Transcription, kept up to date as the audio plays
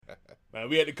Man,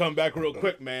 we had to come back real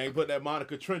quick, man. Put that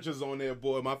Monica Trenches on there,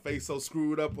 boy. My face so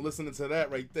screwed up listening to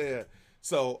that right there.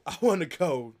 So I want to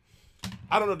go.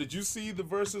 I don't know. Did you see the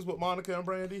verses with Monica and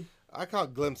Brandy? I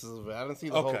caught glimpses of it. I didn't see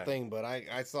the whole thing, but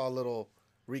I saw a little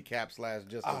recap /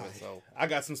 gist of it. So I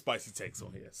got some spicy takes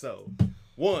on here. So,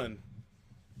 one,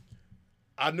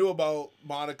 I knew about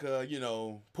Monica,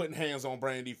 putting hands on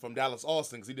Brandy from Dallas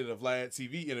Austin because he did a Vlad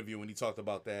TV interview when he talked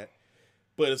about that.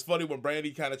 But it's funny when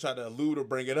Brandy kind of tried to allude or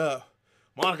bring it up.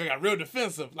 Monica got real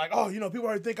defensive. Like, oh, people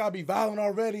already think I'll be violent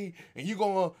already, and you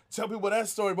going to tell people that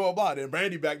story, blah, blah, blah. Then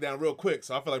Brandy backed down real quick.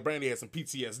 So I feel like Brandy had some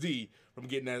PTSD from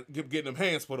getting them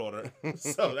hands put on her.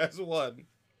 So that's one.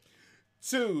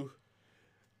 Two,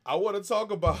 I want to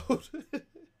talk about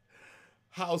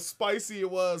how spicy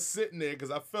it was sitting there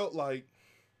because I felt like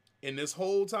in this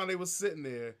whole time they was sitting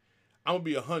there, I'm going to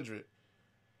be 100.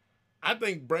 I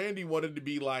think Brandy wanted to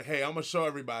be like, hey, I'm going to show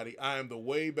everybody I am the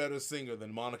way better singer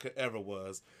than Monica ever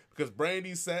was. Because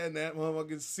Brandy sat in that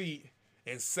motherfucking seat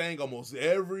and sang almost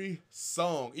every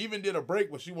song. Even did a break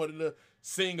where she wanted to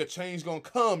sing A Change Gonna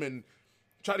Come and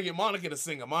try to get Monica to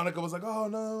sing it. Monica was like, oh,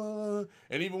 no.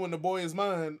 And even when The Boy Is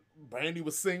Mine, Brandy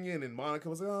was singing and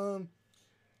Monica was like,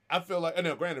 I feel like, I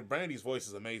know, granted, Brandy's voice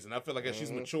is amazing. I feel like as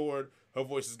she's matured, her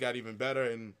voice has got even better.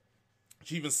 And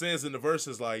she even says in the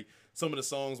verses, like, some of the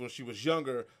songs when she was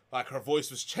younger, like, her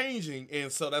voice was changing, and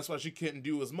so that's why she couldn't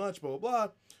do as much, blah, blah, blah.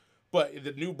 But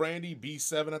the new Brandy,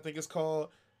 B7, I think it's called,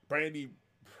 Brandy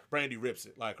rips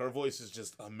it. Like, her voice is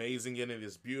just amazing in it.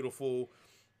 It's beautiful.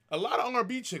 A lot of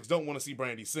R&B chicks don't want to see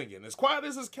Brandy singing. As quiet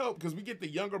as it's kept, because we get the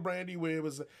younger Brandy where it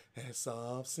was, that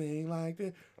soft sing like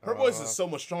that. Her voice is so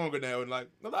much stronger now, and, like,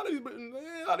 a lot of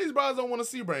these brides don't want to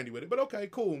see Brandy with it. But, okay,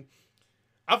 cool.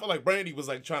 I feel like Brandy was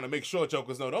like trying to make sure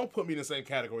jokers know, don't put me in the same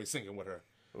category singing with her.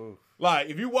 Oof. Like,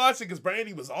 if you watch it, because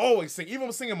Brandy was always singing,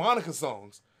 even singing Monica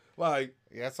songs. Like,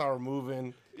 yeah, I saw her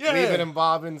moving, leaving and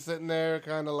bobbing, sitting there,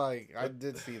 kind of like, I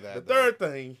did see that. The third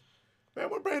thing, man,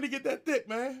 when Brandy get that thick,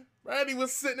 man, Brandy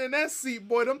was sitting in that seat,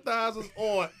 boy, them thighs was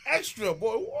on extra,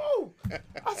 boy, whoa.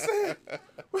 I said,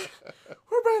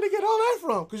 where Brandy get all that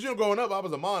from? Because, growing up, I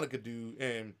was a Monica dude,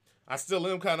 and I still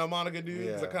am kind of a Monica dude,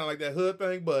 because I kind of like that hood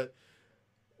thing, but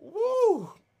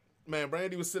woo! Man,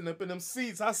 Brandy was sitting up in them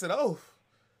seats. I said, oh,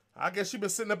 I guess she been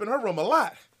sitting up in her room a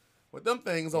lot with them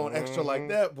things on extra like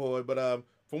that, boy. But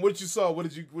from what you saw, what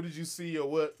did you see,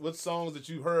 or what songs that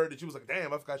you heard that you was like,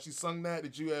 damn, I forgot she sung that?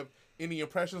 Did you have any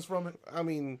impressions from it? I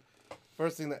mean,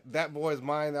 first thing, that Boy Is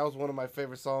Mine, that was one of my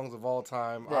favorite songs of all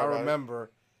time. Right, I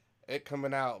remember it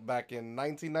coming out back in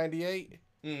 1998,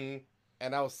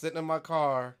 and I was sitting in my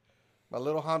car, my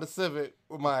little Honda Civic,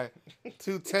 with my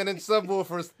two 10-inch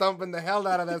subwoofers thumping the hell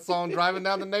out of that song, driving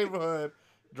down the neighborhood,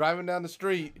 driving down the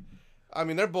street. I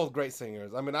mean, they're both great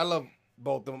singers. I mean, I love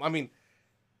both of them. I mean,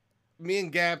 me and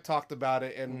Gab talked about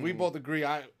it, and we both agree.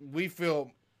 We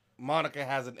feel Monica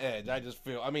has an edge. I just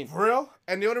feel. I mean, for real?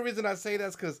 And the only reason I say that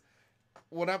is because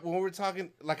when we're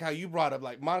talking, like how you brought up,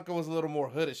 like Monica was a little more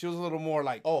hooded. She was a little more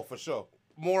like, oh, for sure,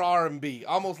 more R&B.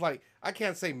 Almost like, I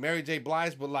can't say Mary J.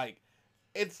 Blige, but like,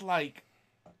 it's like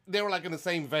they were like in the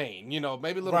same vein,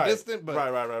 maybe a little distant, but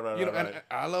right. And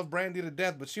I love Brandy to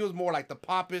death, but she was more like the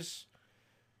popish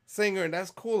singer, and that's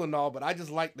cool and all, but I just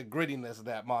like the grittiness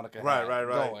that Monica had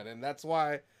going, and that's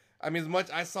why. I mean, as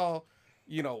much I saw,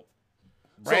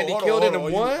 Brandy killed it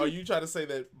and won. Are you trying to say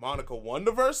that Monica won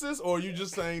the verses, or are you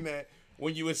just saying that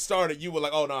when you had started, you were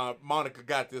like, oh nah, Monica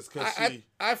got this because she?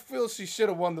 I feel she should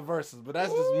have won the verses, but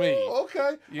that's just me.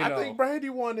 Okay, I think Brandy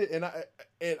won it, and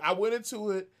I went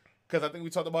into it because I think we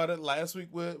talked about it last week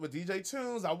with DJ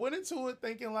Tunes. I went into it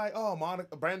thinking like, oh,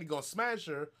 Brandy gonna smash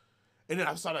her, and then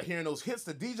I started hearing those hits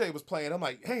the DJ was playing. I'm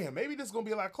like, damn, maybe this is gonna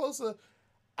be a lot closer.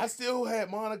 I still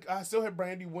had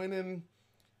Brandy winning,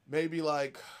 maybe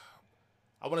like,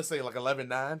 I want to say like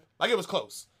 11-9. Like, it was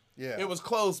close. Yeah. It was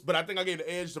close, but I think I gave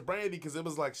the edge to Brandy because it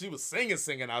was like she was singing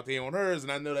out there on hers,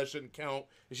 and I know that shouldn't count.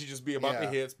 It should just be about the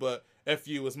hits, but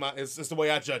FU is it's the way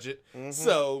I judge it. Mm-hmm.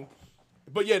 So,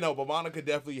 but but Monica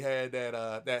definitely had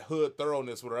that hood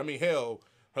thoroughness with her. I mean, hell,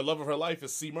 her love of her life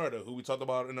is C Murder, who we talked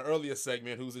about in the earlier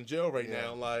segment, who's in jail right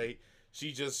now. Like,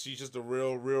 she's just a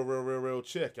real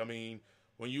chick. I mean,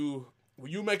 when you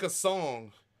make a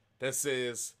song that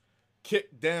says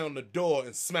kick down the door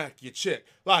and smack your chick,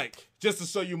 like, just to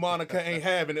show you Monica ain't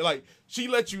having it, like, she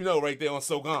let you know right there on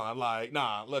So Gone, like,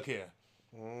 nah, look here.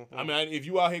 Mm-hmm. I mean, if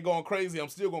you out here going crazy, I'm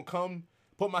still gonna come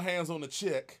put my hands on the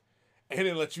chick and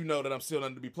then let you know that I'm still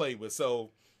nothing to be played with. So,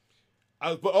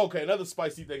 another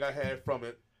spicy thing I had from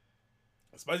it,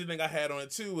 a spicy thing I had on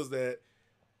it too was that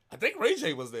I think Ray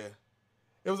J was there.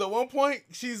 It was at one point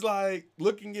she's like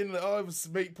looking in the it was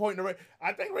pointing the right.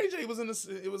 I think Ray J was in this.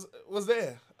 It was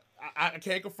there. I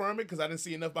can't confirm it because I didn't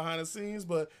see enough behind the scenes,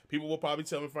 but people will probably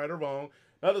tell me if right or wrong.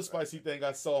 Another spicy thing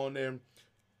I saw on there,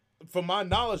 from my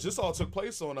knowledge, this all took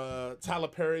place on Tyler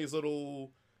Perry's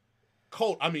little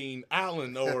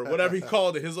island or whatever he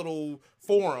called it, his little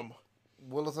forum.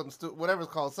 Well, whatever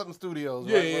it's called, something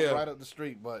studios, right up the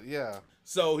street. But yeah.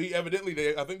 So he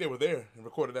evidently, I think they were there and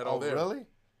recorded that all there. Oh, really?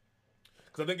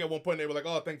 Because I think at one point they were like,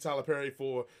 "Oh, thank Tyler Perry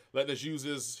for letting us use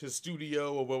his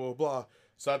studio," or blah blah blah.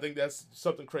 So I think that's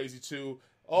something crazy too.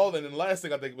 And then the last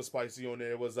thing I think was spicy on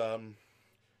there was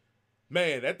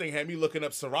man, that thing had me looking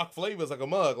up Ciroc flavors like a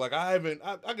mug. Like I get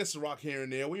Ciroc here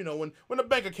and there. Well, when the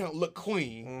bank account look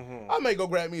clean, I may go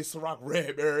grab me a Ciroc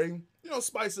Red Berry.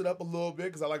 Spice it up a little bit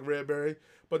because I like Red Berry.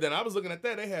 But then I was looking at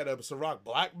that. They had a Ciroc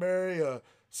Blackberry, a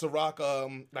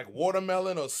Ciroc like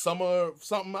watermelon or summer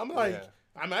something. I'm like, yeah.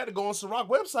 I had to go on Ciroc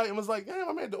website and was like,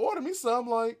 damn, I had to order me some.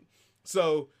 Like,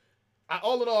 so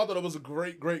all in all, I thought it was a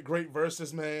great, great, great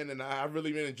versus, man, and I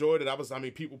really, really enjoyed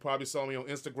it. People probably saw me on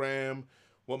Instagram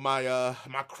with my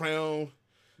my crown,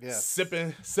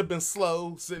 sipping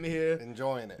slow, sitting here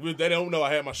enjoying it. They don't know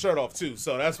I had my shirt off too,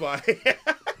 so that's why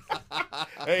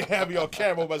they ain't have me on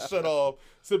camera with my shirt off,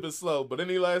 sipping slow. But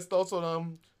any last thoughts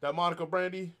on that Monica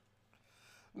Brandy?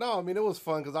 No, I mean it was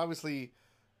fun because obviously,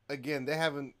 again, they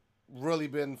haven't really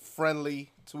been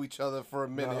friendly to each other for a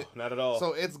minute. No, not at all.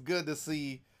 So it's good to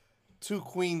see two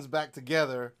queens back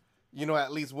together.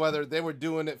 At least whether they were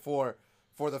doing it for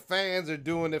the fans or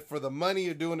doing it for the money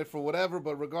or doing it for whatever,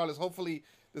 but regardless, hopefully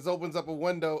this opens up a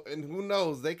window and who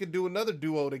knows, they could do another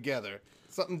duo together.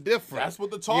 Something different. That's what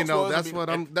the talk was.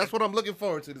 That's what I'm looking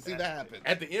forward to see that happen.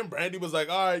 At the end, Brandy was like,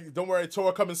 "All right, don't worry,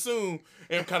 tour coming soon,"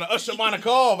 and kind of ushered Monica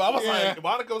off. I was like,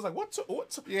 Monica was like, "What?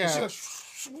 Yeah." And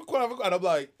she like, and I'm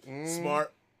like,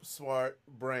 smart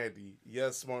Brandy.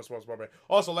 Yes, smart Brandy.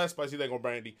 Also, last spicy thing on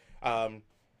Brandy,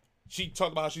 she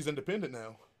talked about how she's independent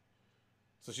now.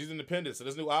 So she's independent. So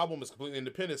this new album is completely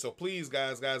independent. So please,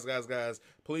 guys,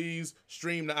 please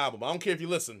stream the album. I don't care if you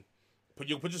listen. Put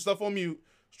your stuff on mute.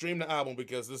 Stream the album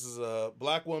because this is a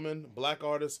black woman, black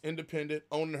artist, independent,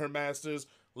 owning her masters.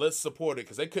 Let's support it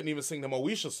because they couldn't even sing the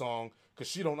Moesha song because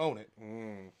she don't own it.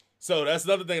 So that's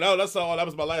another thing. That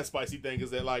was my last spicy thing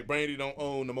is that like Brandy don't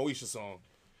own the Moesha song.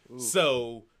 Ooh.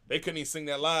 So they couldn't even sing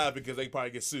that live because they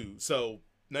probably get sued. So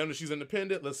now that she's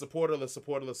independent, let's support her.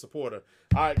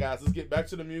 All right, guys, let's get back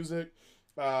to the music.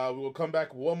 We will come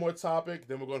back with one more topic.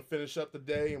 Then we're going to finish up the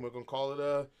day and we're going to call it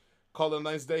a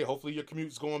nice day. Hopefully your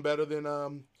commute's going better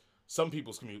than some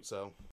people's commute. So